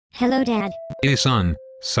Hello, Dad. Hey son,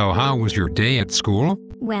 so how was your day at school?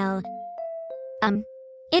 Well,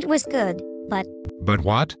 it was good, but, But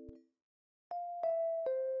what?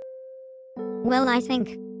 well, I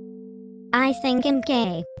think I'm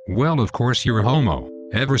gay. Well, of course you're homo.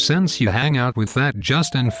 Ever since you hang out with that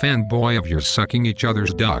Justin fanboy of yours sucking each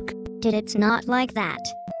other's duck. It's not like that.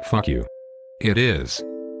 Fuck you. It is.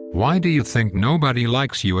 Why do you think nobody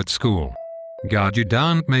likes you at school? God, you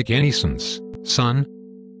don't make any sense, son.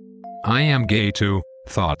 I am gay too.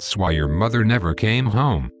 Thoughts why your mother never came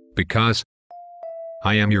home, because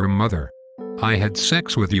I am your mother. I had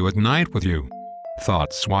sex with you at night with you.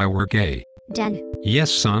 Thoughts why we're gay. Dad,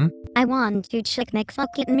 Yes, son? I want to chick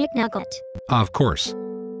McFucking McNugget. Of course.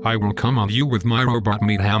 I will come on you with my robot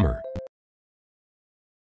meat hammer.